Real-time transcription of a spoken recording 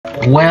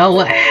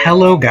Well,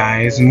 hello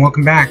guys, and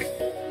welcome back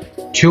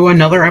to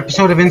another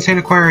episode of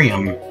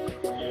Insaniquarium.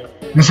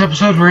 In this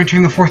episode, we're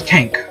entering the 4th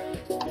tank.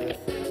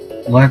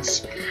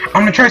 I'm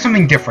gonna try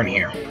something different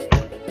here.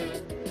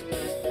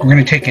 We're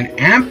gonna take an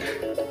amp,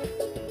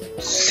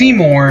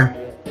 Seymour,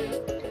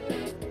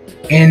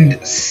 and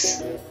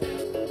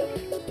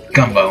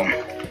Gumbo.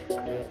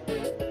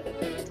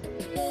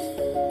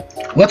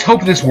 Let's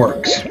hope this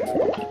works.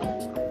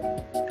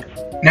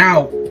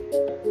 Now,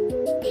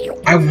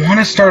 I want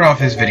to start off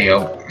this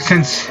video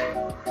since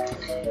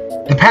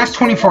the past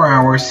 24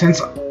 hours since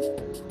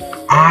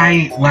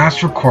I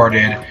last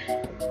recorded.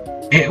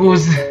 It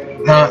was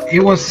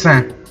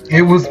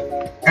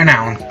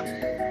announced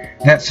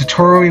that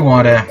Satoru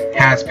Iwata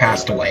has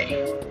passed away.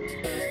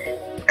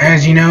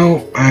 As you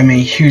know, I'm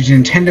a huge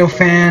Nintendo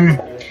fan,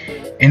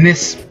 and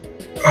this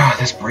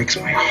breaks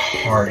my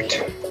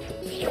heart.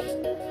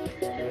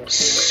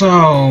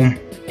 So,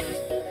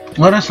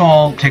 let us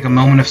all take a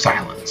moment of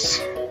silence.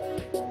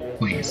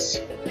 Please.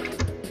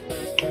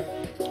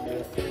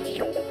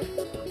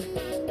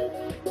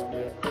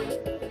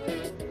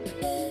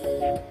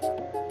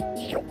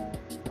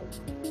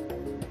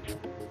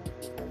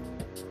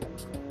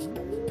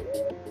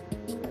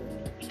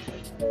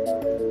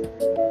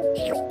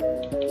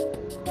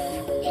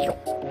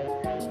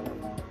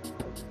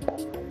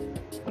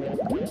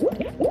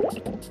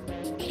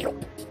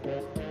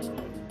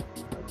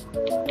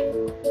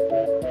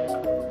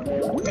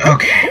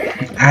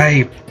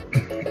 Okay,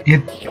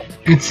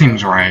 it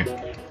seems right.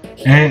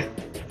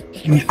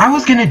 I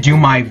was gonna do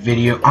a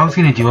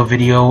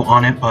video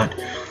on it, but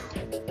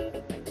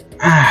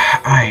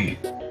I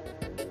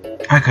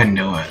couldn't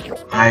do it.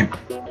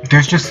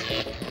 There's just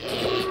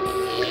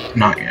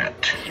not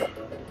yet.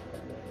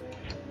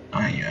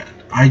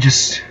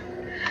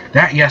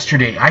 That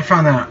yesterday, I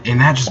found that, and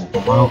that just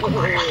broke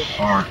my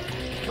heart.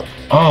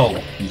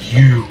 Oh,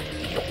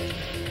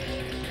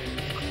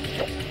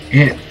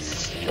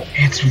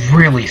 it's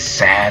really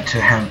sad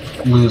to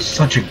lose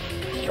such a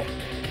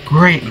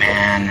great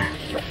man.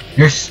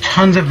 There's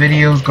tons of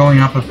videos going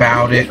up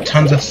about it,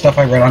 tons of stuff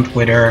I read on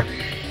Twitter,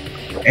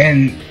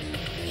 and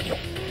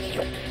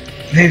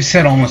they've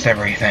said almost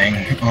everything.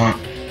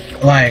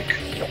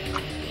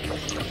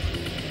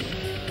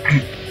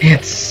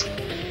 It's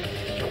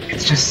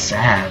just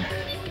sad.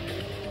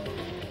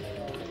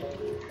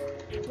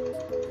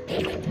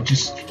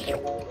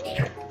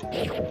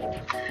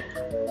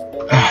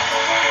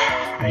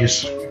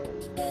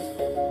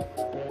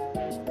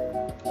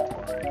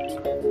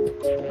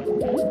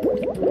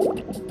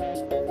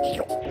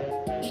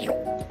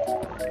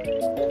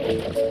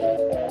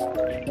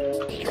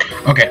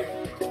 Okay,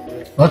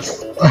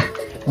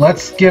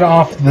 let's get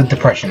off the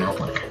depression real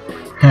quick.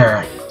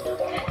 Here,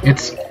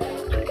 it's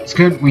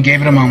good. We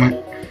gave it a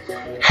moment.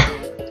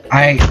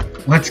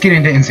 Let's get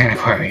into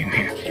Insaniquarium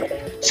here.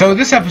 So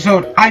this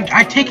episode,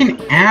 I've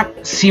taken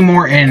Amp,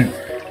 Seymour, and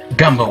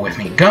Gumbo with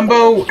me.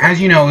 Gumbo,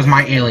 as you know, is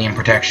my alien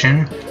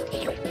protection.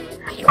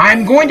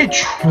 I'm going to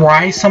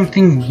try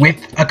something with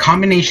a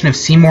combination of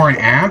Seymour and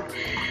Amp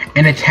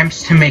in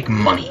attempts to make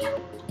money.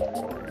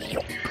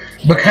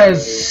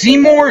 Because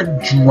Seymour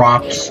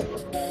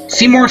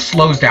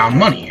slows down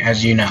money,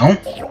 as you know.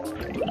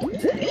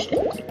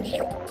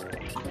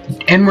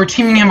 And we're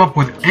teaming him up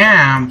with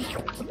Amp,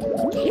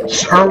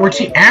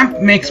 Amp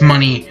makes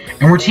money,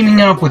 and we're teaming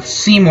him up with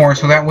Seymour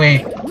so that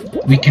way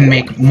we can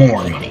make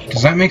more money.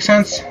 Does that make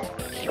sense?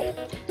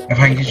 If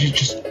I can get you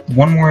just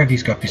one more of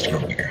these guppies to grow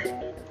bigger.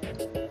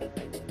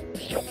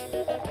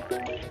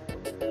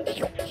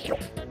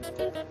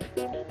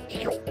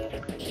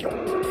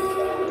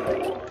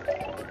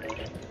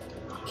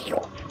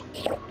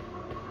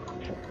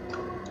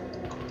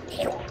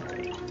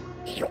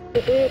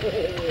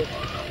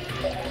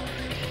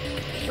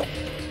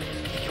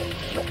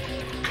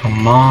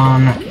 Come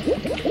on.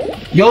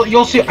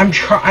 You'll see.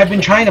 I've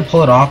been trying to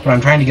pull it off, but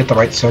I'm trying to get the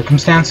right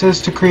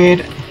circumstances to create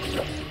it.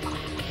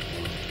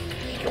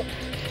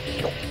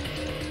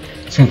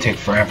 It's gonna take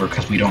forever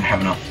because we don't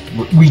have enough.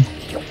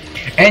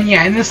 And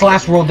yeah, in this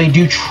last world, they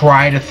do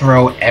try to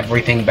throw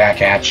everything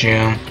back at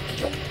you.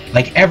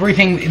 Like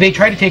everything, they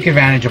try to take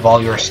advantage of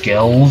all your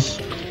skills.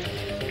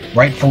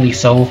 Rightfully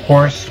so, of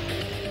course.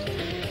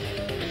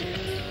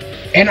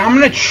 And I'm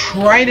gonna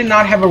try to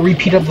not have a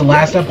repeat of the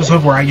last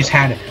episode where I just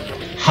had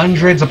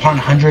hundreds upon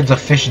hundreds of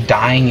fish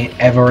dying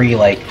every,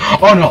 like...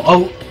 Oh no,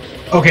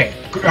 okay.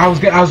 I was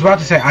about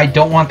to say, I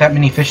don't want that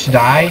many fish to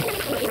die.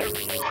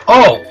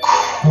 Oh,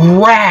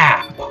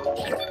 crap!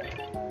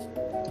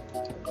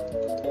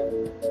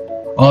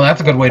 Oh,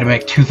 that's a good way to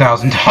make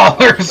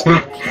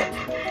 $2,000.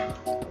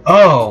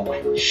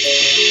 Oh,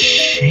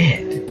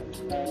 shit.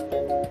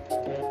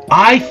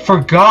 I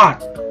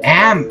forgot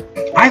Amp.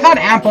 I thought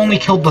Amp only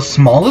killed the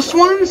smallest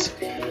ones?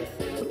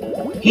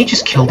 He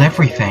just killed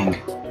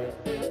everything.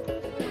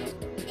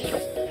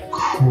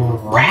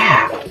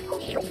 Crap.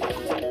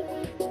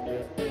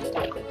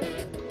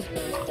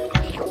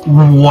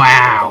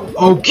 Wow.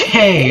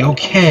 Okay,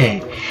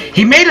 okay.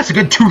 He made us a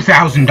good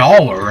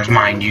 $2,000,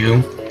 mind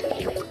you.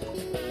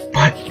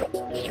 But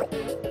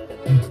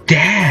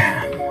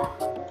damn.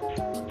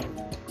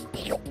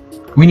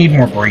 We need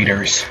more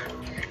breeders.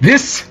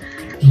 This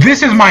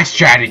is my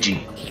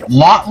strategy.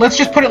 Let's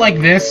just put it like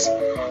this.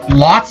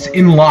 Lots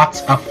and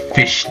lots of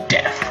fish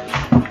death.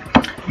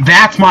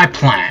 That's my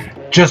plan.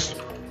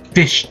 Just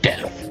fish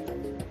death.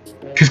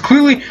 Because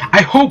clearly,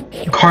 I hope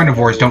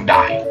carnivores don't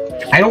die.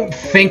 I don't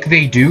think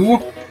they do.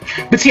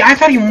 But see, I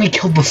thought he only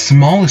killed the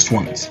smallest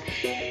ones.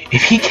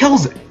 If he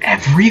kills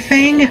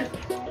everything...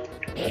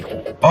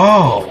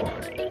 Oh.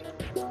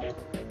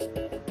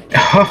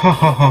 Ho ho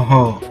ho ho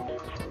ho.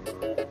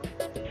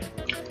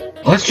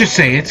 Let's just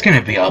say it's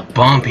gonna be a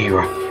bumpy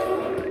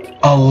ride.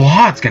 A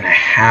lot's gonna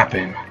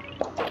happen.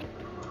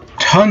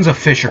 Tons of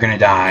fish are gonna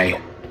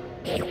die.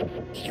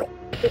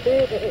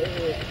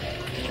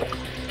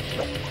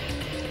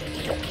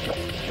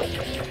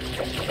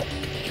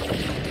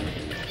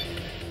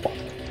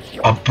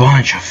 A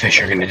bunch of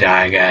fish are gonna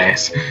die,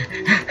 guys.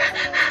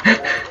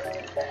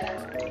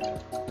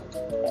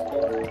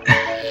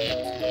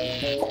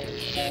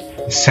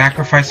 The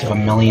sacrifice of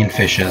 1,000,000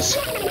 fishes.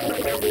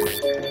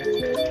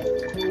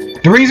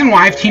 The reason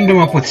why I've teamed him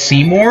up with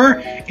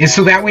Seymour is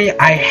so that way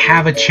I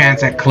have a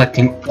chance at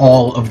collecting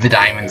all of the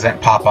diamonds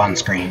that pop on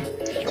screen.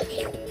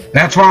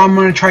 That's why I'm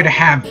going to try to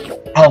have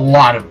a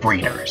lot of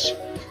breeders.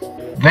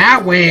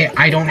 That way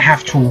I don't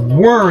have to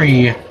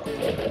worry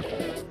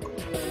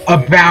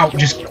about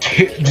just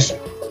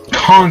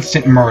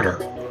constant murder.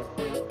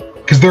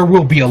 Because there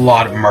will be a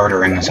lot of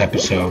murder in this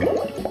episode.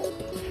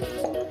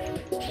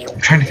 I'm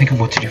trying to think of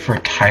what to do for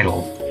a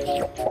title.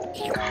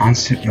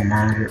 Constant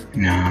murder...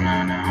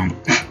 No.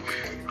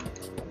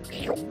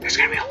 There's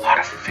gonna be a lot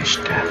of fish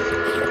death.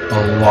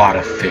 A lot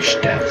of fish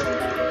death.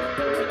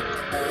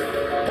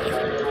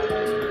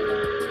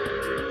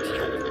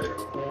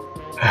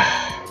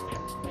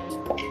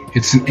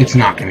 It's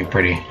not gonna be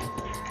pretty.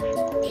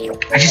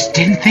 I just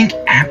didn't think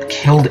Amp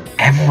killed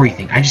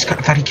everything. I just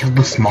thought he killed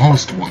the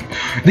smallest one.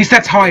 At least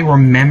that's how I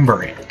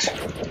remember it.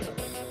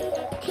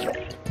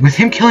 With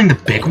him killing the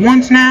big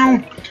ones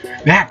now,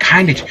 that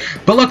kind of...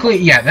 But luckily,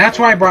 yeah, that's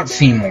why I brought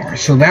Seymour.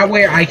 So that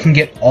way I can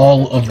get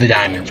all of the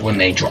diamonds when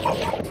they drop.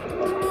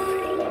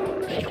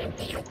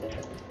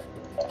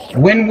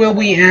 When will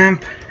we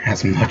amp?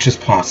 As much as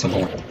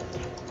possible.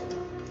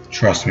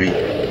 Trust me.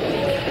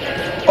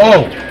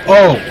 Oh,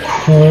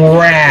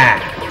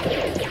 crap.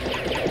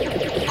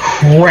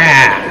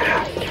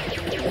 Crap.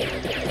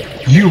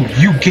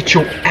 You get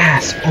your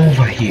ass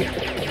over here.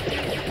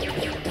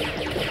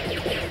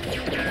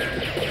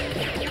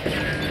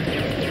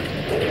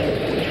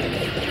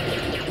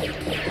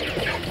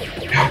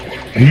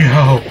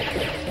 No.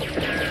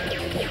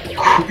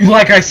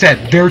 Like I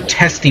said, they're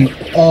testing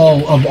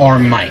all of our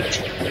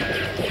might.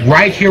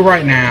 Right here,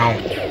 right now.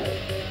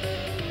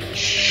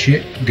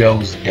 Shit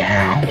goes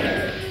down.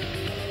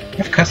 I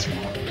have custom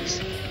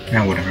orders.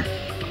 Now, whatever.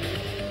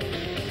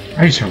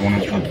 I just heard one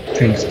of the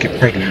things get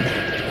pregnant.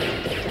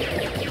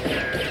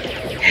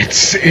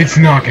 It's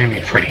not gonna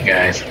be pretty,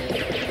 guys.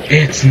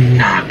 It's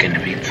not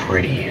gonna be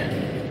pretty.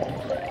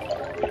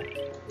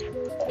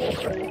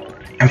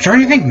 I'm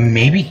starting to think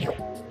maybe...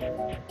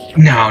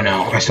 No,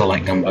 I still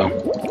like Gumbo.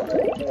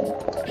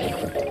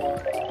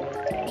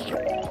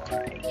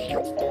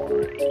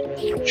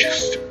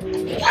 Just...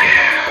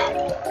 wow.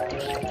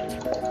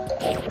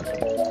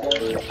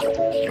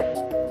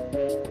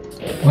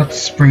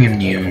 Let's bring him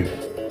new.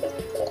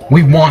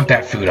 We want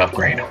that food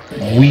upgrade.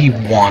 We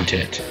want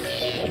it.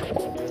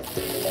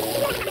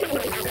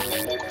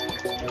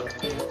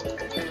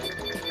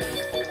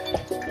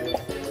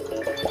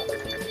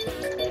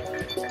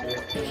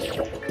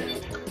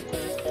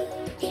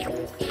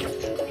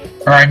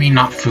 Or I mean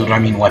not food, I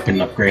mean weapon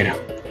upgrade.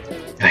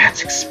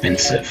 That's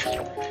expensive.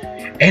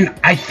 And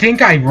I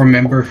think I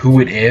remember who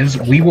it is.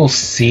 We will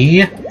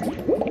see.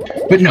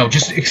 But no,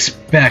 just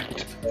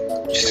expect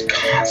just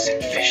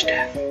constant fish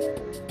death.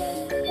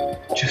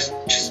 Just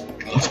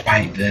let's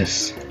buy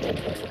this.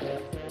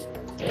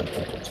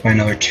 Let's buy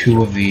another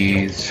 2 of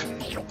these.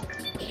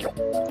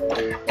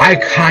 I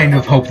kind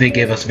of hope they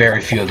give us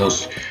very few of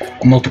those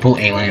multiple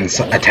alien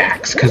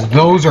attacks, because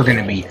those are going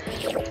to be,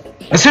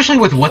 especially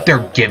with what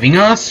they're giving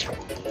us,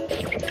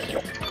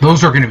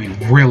 those are going to be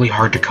really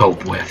hard to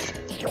cope with.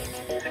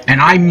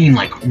 And I mean,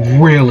 like,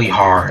 really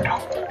hard.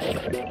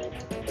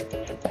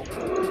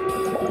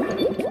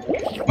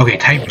 Okay,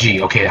 type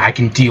G. Okay, I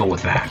can deal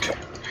with that.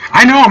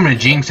 I know I'm going to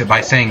jinx it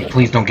by saying,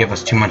 please don't give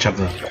us too much of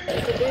the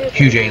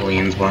huge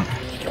aliens, but...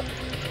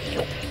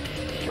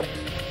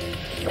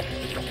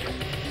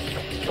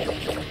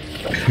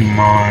 Come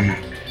on.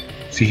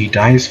 See, he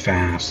dies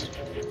fast.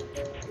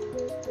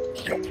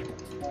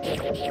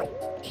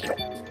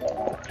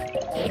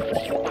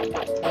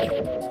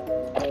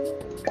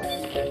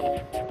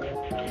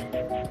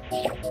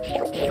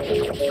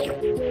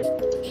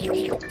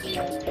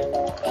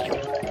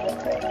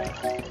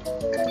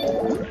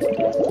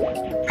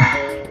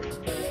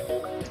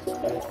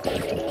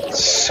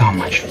 So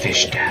much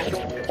fish death.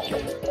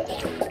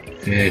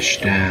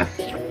 Fish death.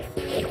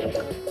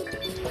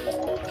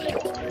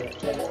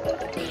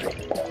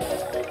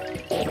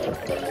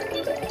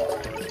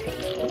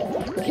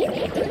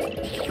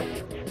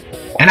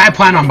 And I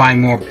plan on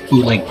buying more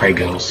bootleg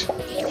Pregos.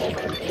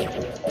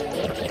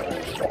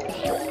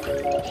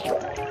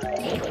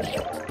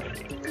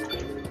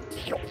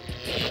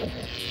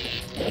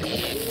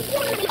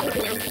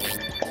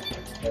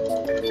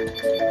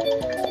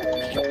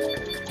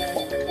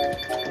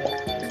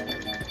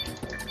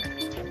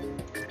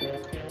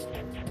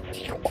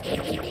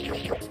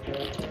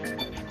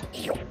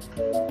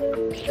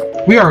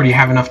 We already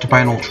have enough to buy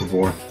an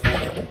Ultravore.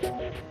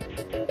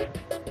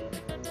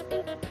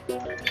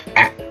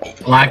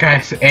 Like I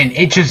said, and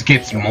it just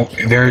gets more,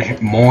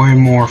 there's more and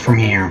more from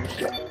here.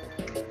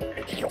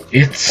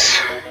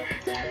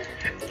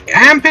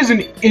 AMP is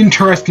an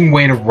interesting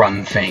way to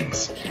run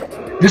things.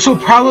 This will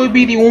probably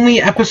be the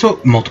only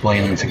episode. Multiple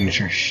alien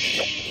signature.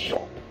 Shh.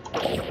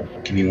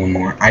 Give me one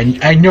more.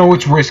 I know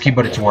it's risky,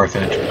 but it's worth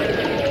it.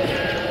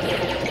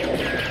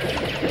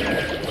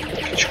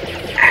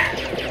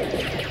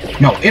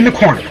 No, in the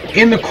corner.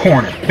 In the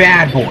corner.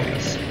 Bad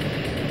boys.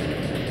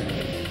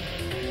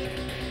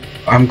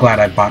 I'm glad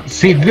I bought...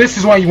 See, this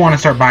is why you want to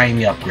start buying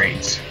the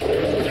upgrades.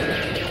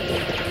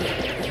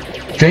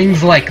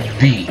 Things like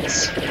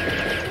these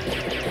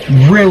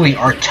really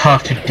are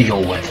tough to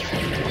deal with.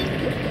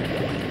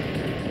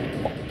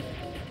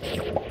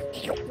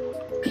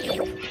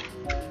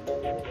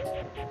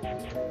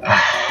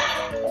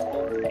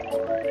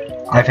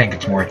 I think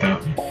it's worth it.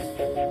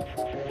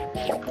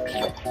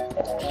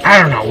 I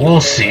don't know,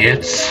 we'll see.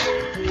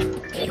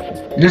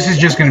 This is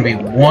just gonna be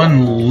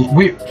one...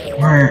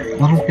 We're a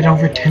little bit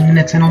over 10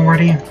 minutes in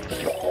already.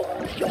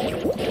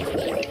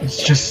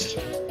 It's just...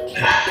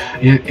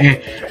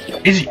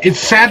 It's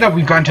sad that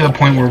we've gotten to the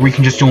point where we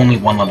can just do only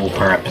one level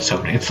per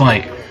episode. It's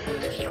like,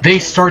 they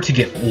start to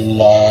get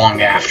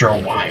long after a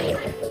while.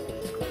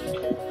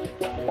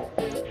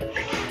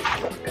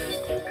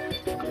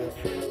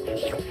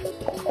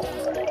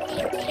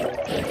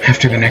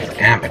 After the next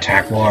AMP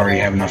attack, we'll already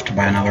have enough to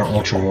buy another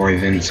Ultravore,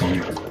 then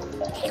some.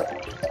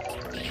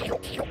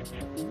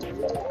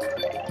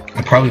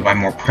 I'll probably buy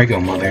more Prego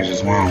Mothers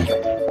as well.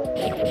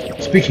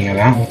 Speaking of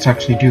that, let's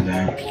actually do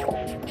that.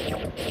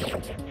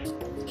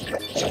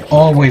 It's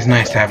always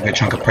nice to have a good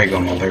chunk of Prego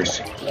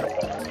Mothers.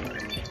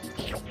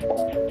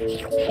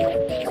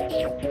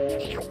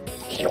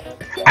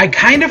 I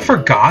kind of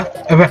forgot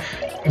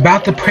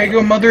about the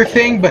Prego Mother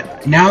thing,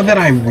 but now that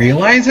I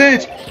realize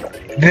it,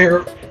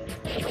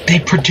 they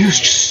produce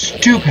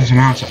stupid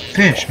amounts of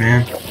fish,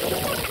 man.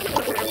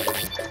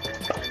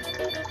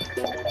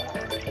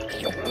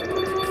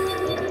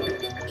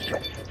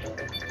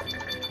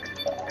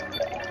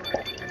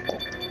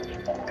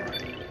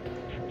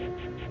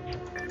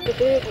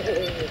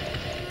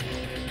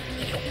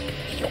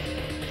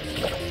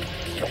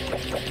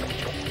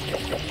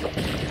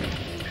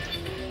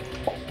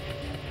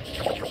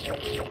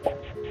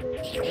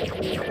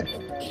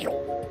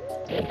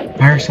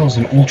 Buy ourselves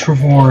an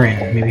Ultravore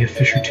and maybe a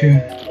fish or two.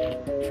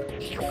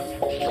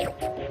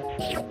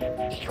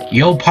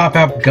 You'll pop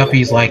up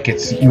guppies like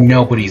it's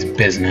nobody's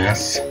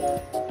business.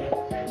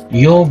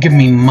 You'll give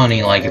me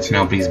money like it's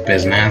nobody's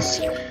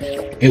business.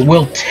 It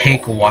will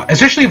take a while,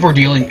 especially if we're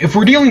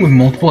dealing with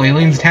multiple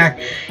aliens attack.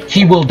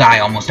 He will die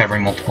almost every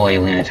multiple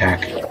alien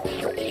attack.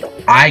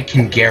 I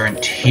can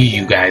guarantee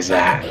you guys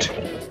that.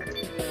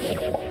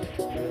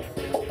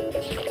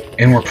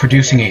 And we're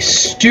producing a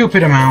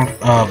stupid amount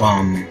of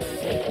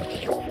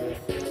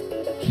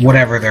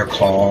whatever they're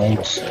called.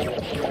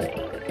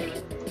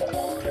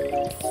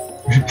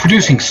 We're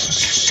producing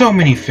so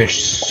many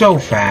fish so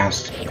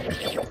fast.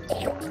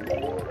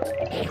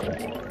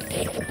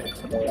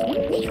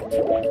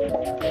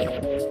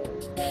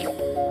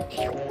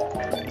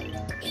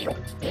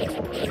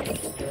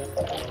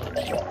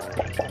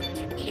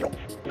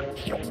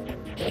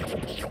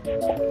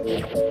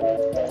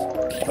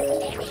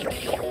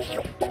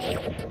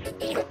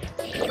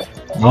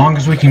 As long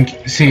as we can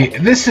see,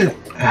 this is...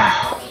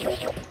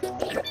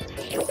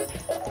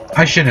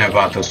 I shouldn't have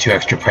bought those 2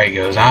 extra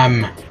Pregos.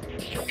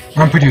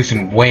 I'm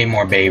producing way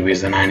more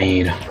babies than I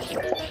need.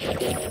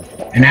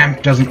 And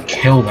AMP doesn't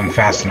kill them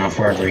fast enough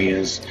wherever he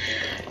is.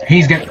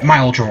 My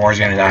Ultravore's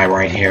gonna die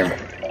right here.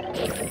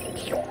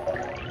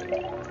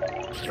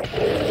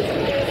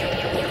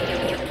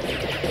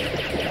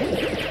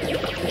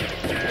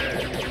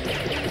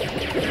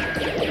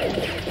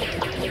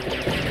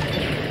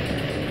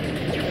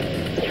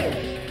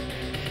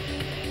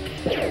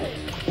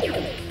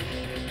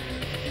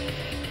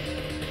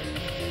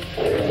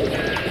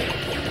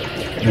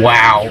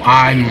 Wow,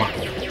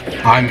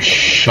 I'm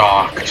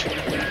shocked.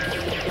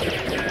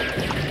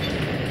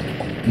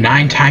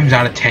 9 times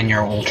out of 10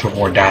 your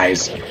Ultravore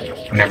dies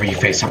whenever you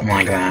face something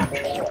like that.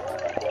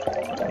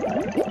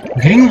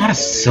 I'm getting a lot of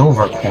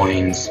silver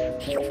coins.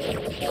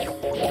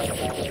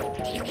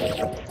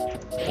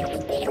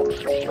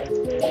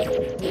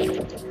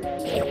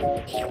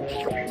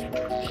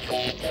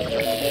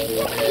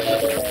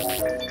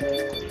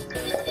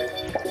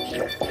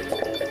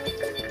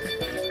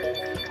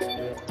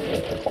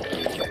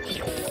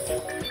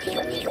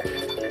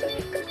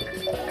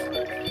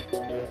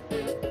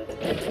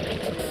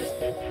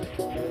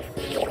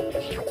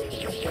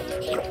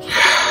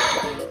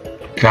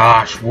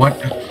 gosh, what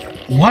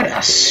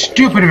a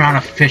stupid amount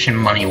of fish and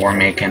money we're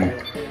making.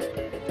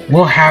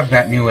 We'll have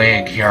that new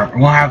egg here.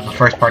 We'll have the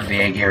first part of the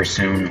egg here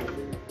soon.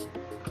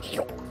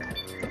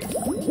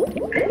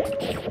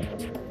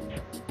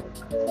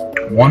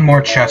 One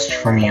more chest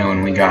from you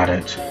and we got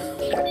it.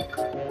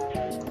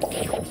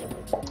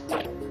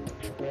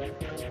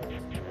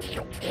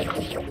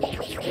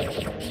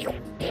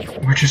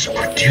 We're just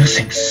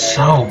producing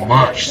so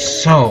much,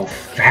 so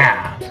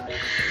fast.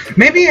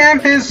 Maybe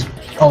Amp is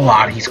a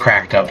lot he's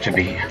cracked up to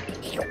be.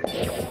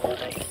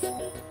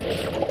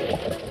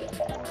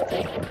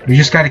 We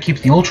just gotta keep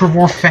the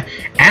Ultravore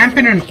Amp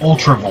in an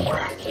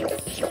Ultravore.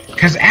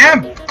 Because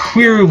Amp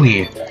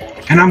clearly,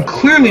 and I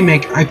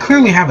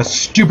clearly have a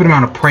stupid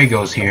amount of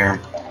Pregos here,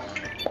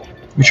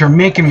 which are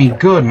making me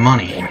good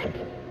money.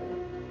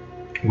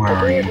 Where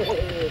are you?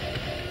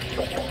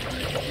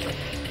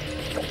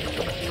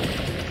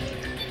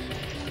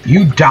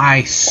 You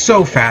die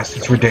so fast,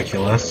 it's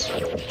ridiculous.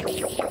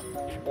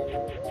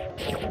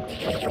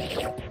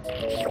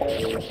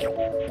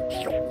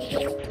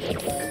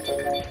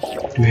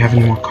 Do we have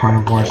any more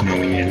carnivores? No,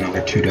 we need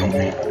another 2, don't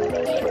we?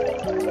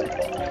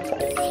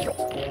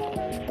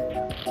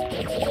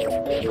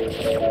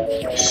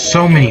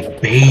 So many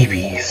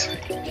babies.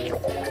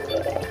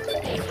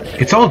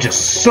 It's all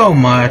just so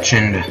much,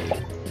 and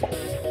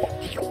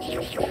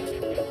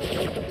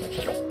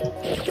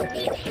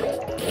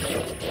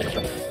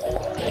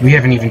we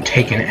haven't even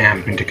taken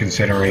Amp into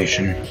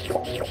consideration.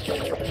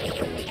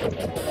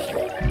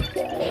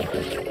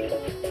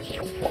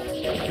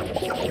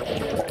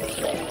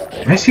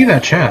 I see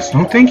that chest.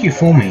 Don't think you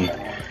fool me.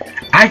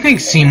 I think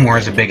Seymour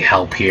is a big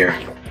help here.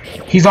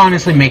 He's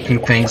honestly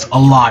making things a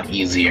lot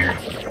easier.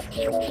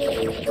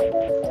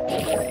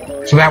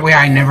 So that way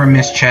I never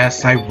miss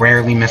chests, I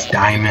rarely miss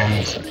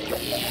diamonds.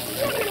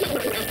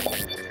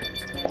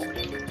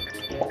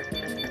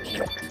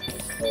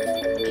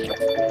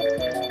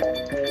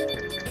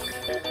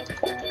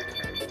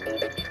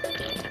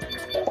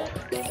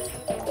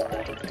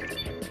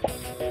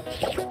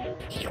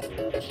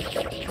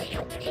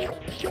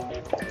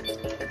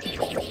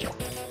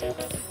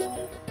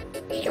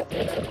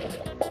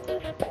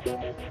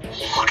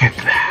 Look at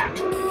that.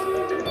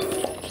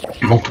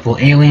 Multiple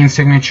alien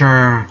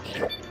signature.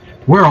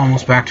 We're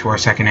almost back to our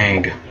second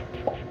egg.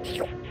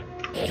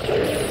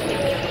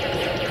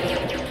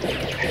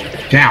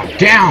 Down,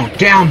 down,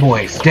 down,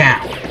 boys,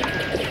 down.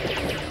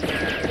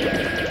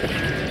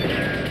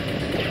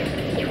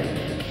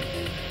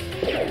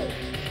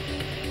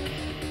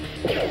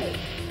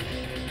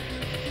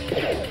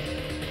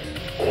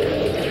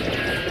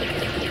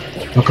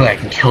 Look like I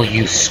can kill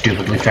you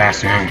stupidly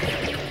fast now.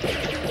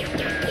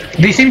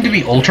 They seem to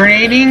be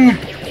alternating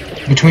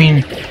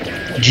between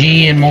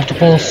G and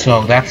multiples,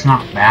 so that's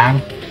not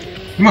bad.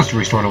 He must have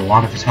restored a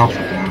lot of his health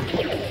with that.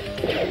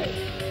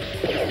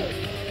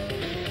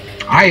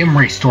 I am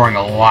restoring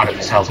a lot of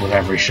his health with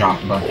every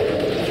shot, but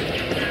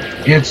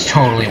it's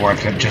totally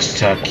worth it just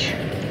to...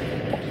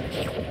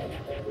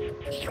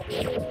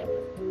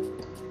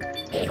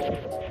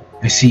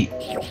 I see,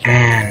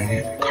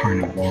 and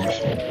carnivores.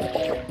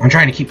 I'm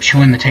trying to keep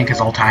chewing the tank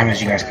all the time,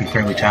 as you guys can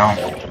clearly tell.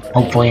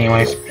 Hopefully,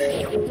 anyways.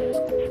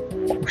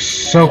 We're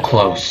so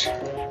close.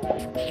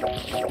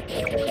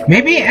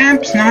 Maybe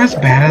Amp's not as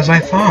bad as I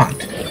thought.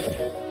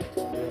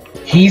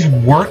 He's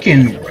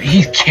working,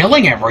 he's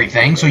killing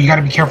everything, so you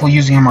gotta be careful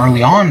using him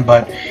early on,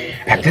 but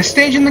at this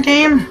stage in the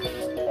game,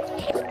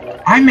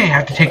 I may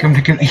have to take him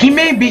to... He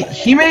may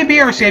be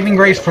our saving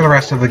grace for the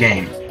rest of the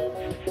game.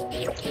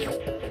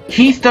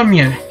 He's done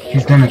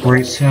a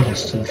great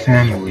service to the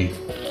family.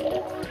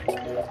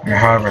 Or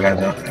however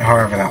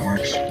that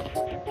works.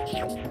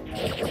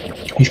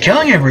 He's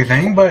killing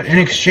everything, but in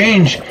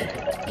exchange...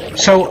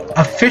 So,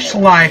 a fish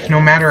life,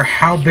 no matter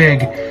how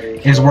big,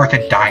 is worth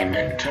a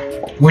diamond,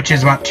 which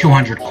is about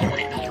 200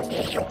 coin.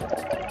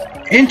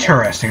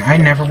 Interesting, I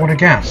never would have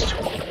guessed.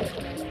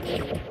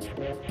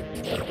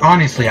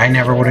 Honestly, I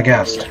never would have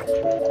guessed.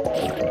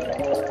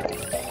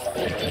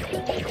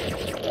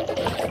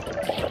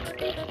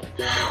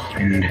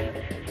 And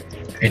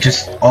it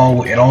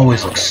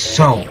always looks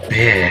so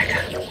big.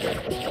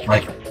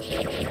 Like,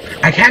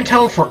 I can't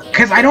tell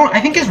because I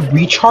think his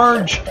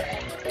recharge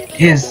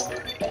is...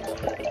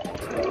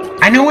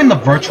 I know in the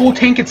virtual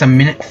tank it's a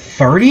minute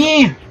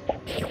 30?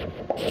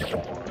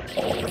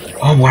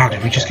 Oh wow,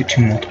 did we just get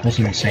 2 multiples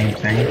in the same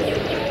thing?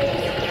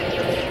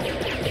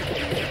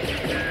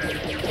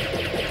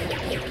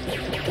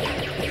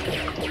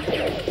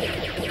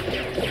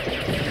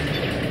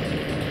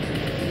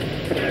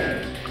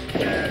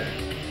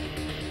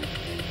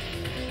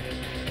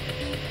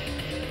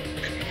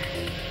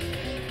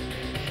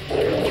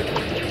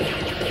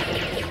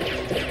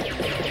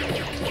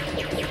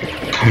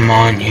 Come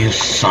on, you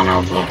son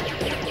of a...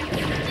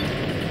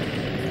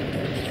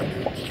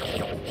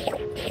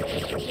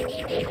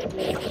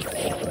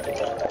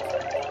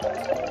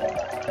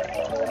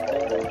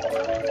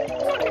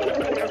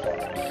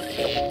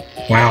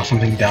 Wow,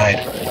 something died.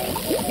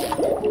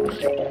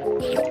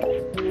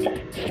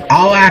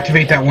 I'll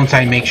activate that once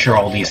I make sure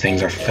all these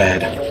things are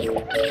fed.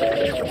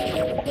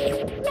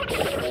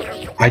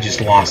 I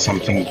just lost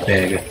something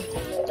big.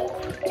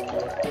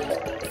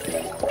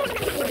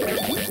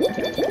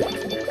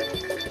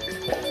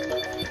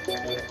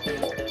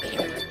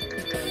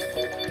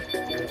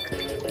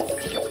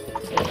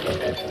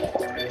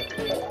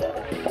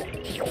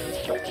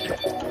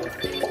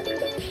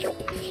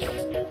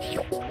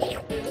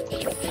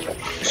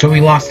 So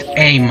we lost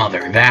a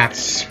mother.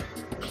 That's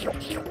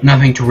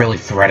nothing to really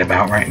fret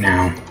about right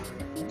now.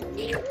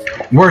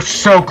 We're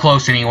so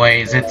close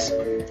anyways. It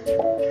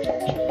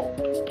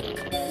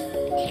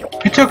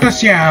took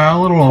us, yeah, a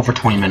little over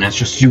 20 minutes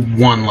just to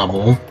do one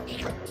level.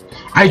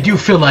 I do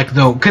feel like,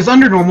 though, because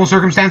under normal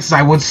circumstances,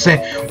 I would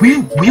say... We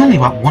only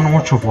got one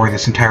Ultravore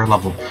this entire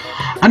level.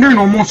 Under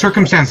normal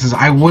circumstances,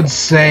 I would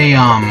say,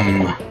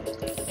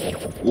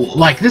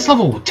 like, this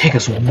level would take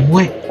us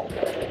way...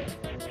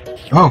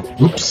 Oh,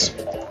 oops.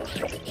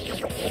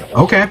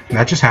 Okay,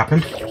 that just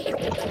happened.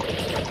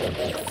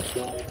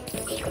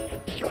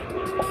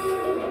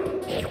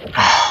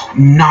 Oh,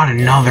 not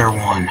another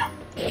one.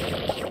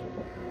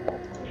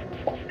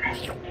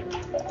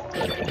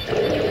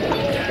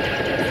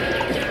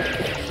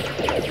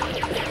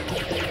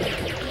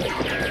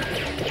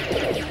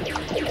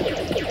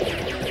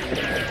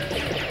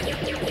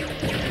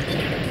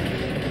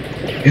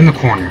 In the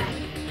corner.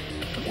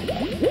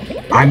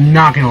 I'm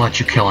not gonna let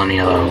you kill any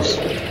of those.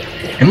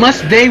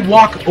 Unless they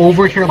walk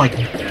over here like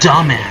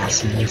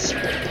dumbasses.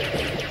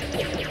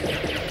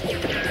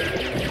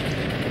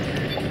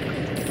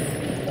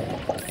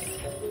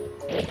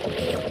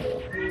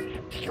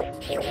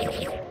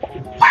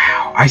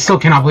 Wow, I still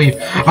cannot believe.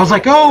 I was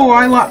like, oh,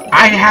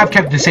 I have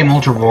kept the same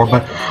Ultra Roar,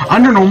 but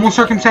under normal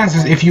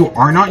circumstances, if you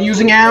are not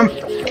using amp,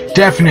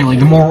 definitely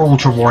the more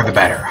Ultra Roar, the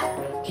better.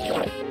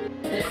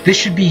 This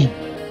should be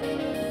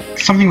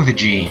something with a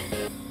G.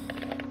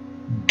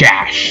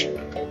 Gash.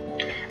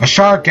 A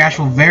shark, Gash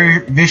will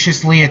very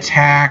viciously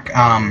attack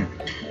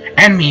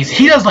enemies.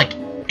 He does like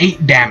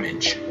 8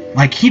 damage.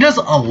 Like, he does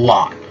a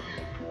lot.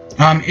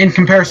 In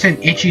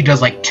comparison, Itchy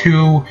does like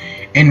 2,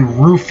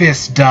 and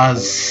Rufus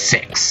does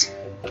 6.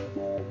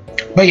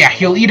 But yeah,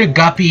 he'll eat a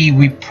guppy.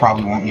 We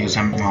probably won't use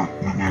him. No,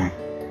 not now.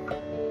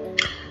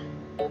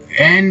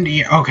 And,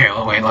 yeah, okay,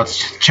 wait,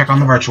 let's check on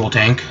the virtual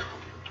tank.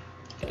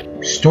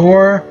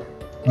 Store.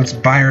 Let's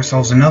buy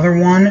ourselves another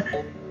one.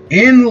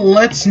 And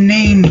let's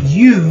name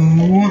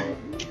you...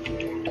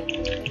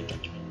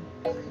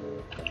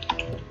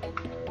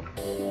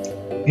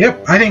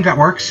 Yep, I think that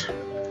works.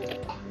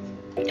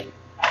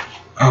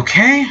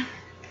 Okay.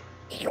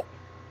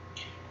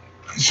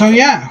 So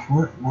yeah,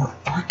 we're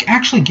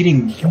actually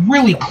getting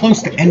really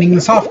close to ending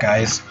this off,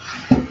 guys.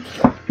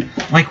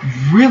 Like,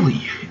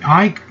 really.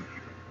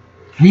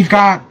 We've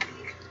got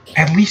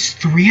at least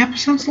 3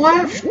 episodes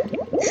left?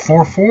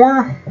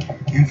 4-4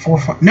 and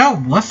 4-5.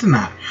 No, less than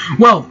that.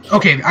 Well,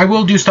 okay, I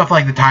will do stuff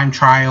like the time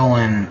trial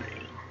and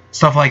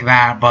stuff like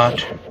that,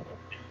 but...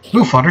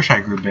 Ooh,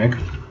 Fluttershy grew big.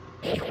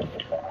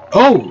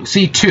 Oh,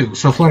 see, 2.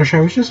 So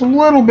Fluttershy was just a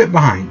little bit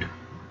behind.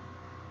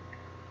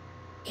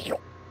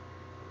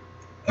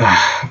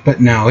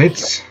 But no,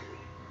 it's...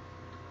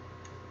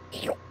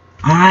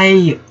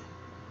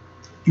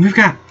 We've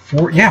got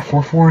 4, yeah,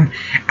 4-4. And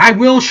I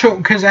will show,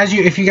 because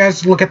if you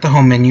guys look at the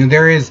home menu,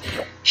 there is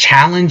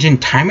challenge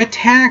and time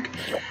attack.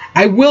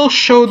 I will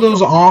show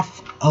those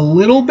off a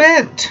little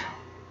bit.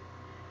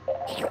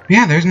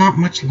 Yeah, there's not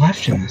much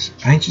left in this.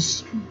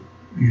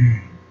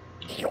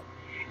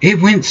 It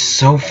went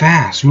so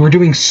fast. We were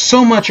doing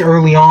so much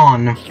early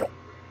on.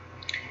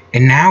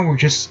 And now we're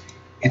just...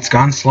 It's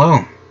gone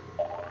slow.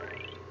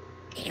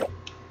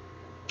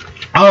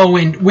 Oh,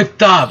 and with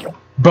the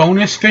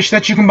bonus fish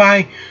that you can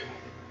buy,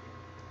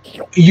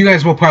 you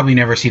guys will probably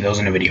never see those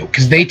in a video,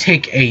 because they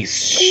take a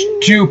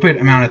stupid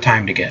amount of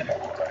time to get.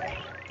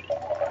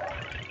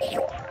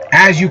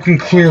 As you can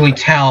clearly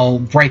tell,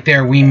 right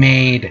there, we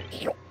made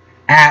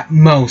at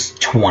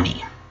most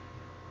 20.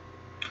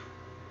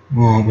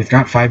 Well, we've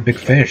got 5 big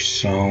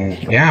fish, so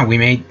yeah, we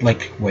made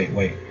like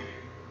wait.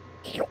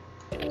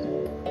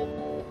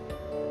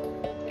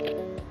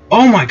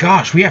 Oh my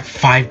gosh, we have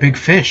 5 big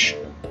fish.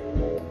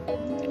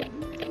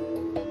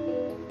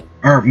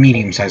 Or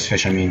medium-sized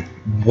fish, I mean.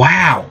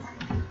 Wow.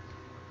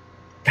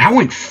 That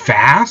went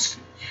fast.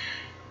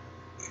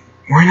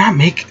 We're not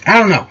making... I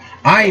don't know.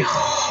 I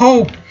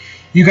hope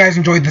you guys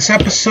enjoyed this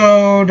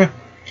episode.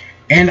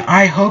 And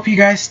I hope you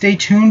guys stay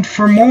tuned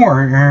for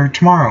more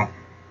tomorrow.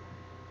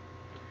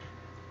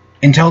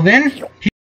 Until then...